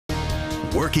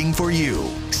Working for you.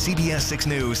 CBS 6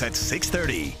 News at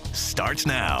 6:30 starts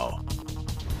now.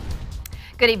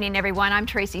 Good evening, everyone. I'm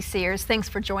Tracy Sears. Thanks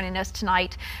for joining us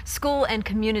tonight. School and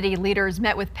community leaders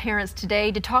met with parents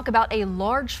today to talk about a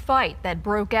large fight that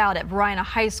broke out at Varina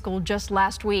High School just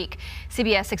last week.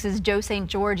 CBS 6's Joe St.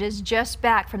 George is just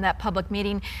back from that public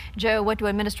meeting. Joe, what do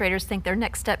administrators think their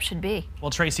next step should be? Well,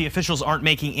 Tracy, officials aren't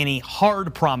making any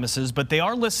hard promises, but they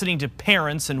are listening to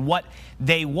parents and what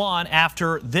they want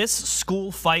after this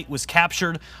school fight was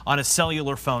captured on a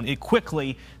cellular phone. It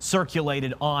quickly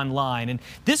circulated online, and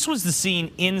this was the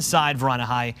scene inside Varina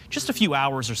High just a few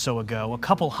hours or so ago. A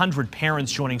couple hundred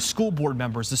parents joining school board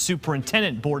members, the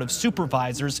superintendent, board of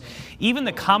supervisors, even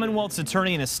the Commonwealth's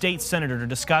attorney and a state senator to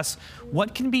discuss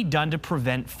what can be done to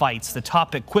prevent fights. The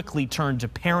topic quickly turned to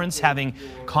parents having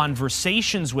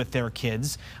conversations with their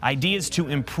kids. Ideas to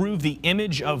improve the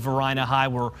image of Varina High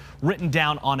were written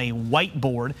down on a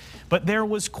whiteboard, but there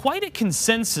was quite a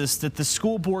consensus that the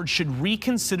school board should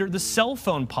reconsider the cell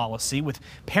phone policy, with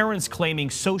parents claiming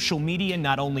social media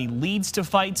not only leads to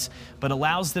fights, but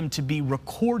allows them to be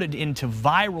recorded into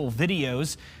viral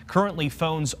videos. Currently,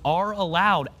 phones are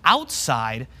allowed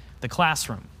outside the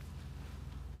classroom.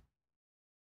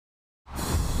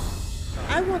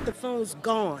 I want the phones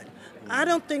gone. I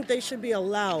don't think they should be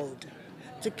allowed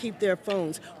to keep their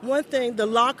phones. One thing, the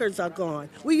lockers are gone.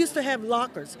 We used to have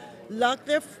lockers. Lock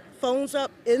their phones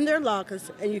up in their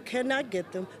lockers, and you cannot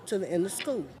get them to the end of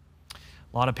school.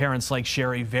 A lot of parents like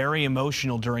Sherry very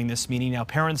emotional during this meeting. Now,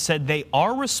 parents said they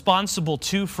are responsible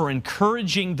too for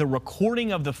encouraging the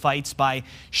recording of the fights by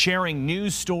sharing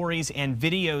news stories and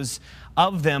videos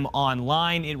of them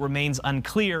online. It remains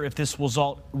unclear if this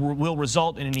will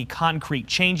result in any concrete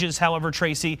changes, however,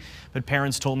 Tracy, but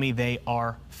parents told me they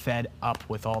are fed up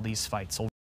with all these fights.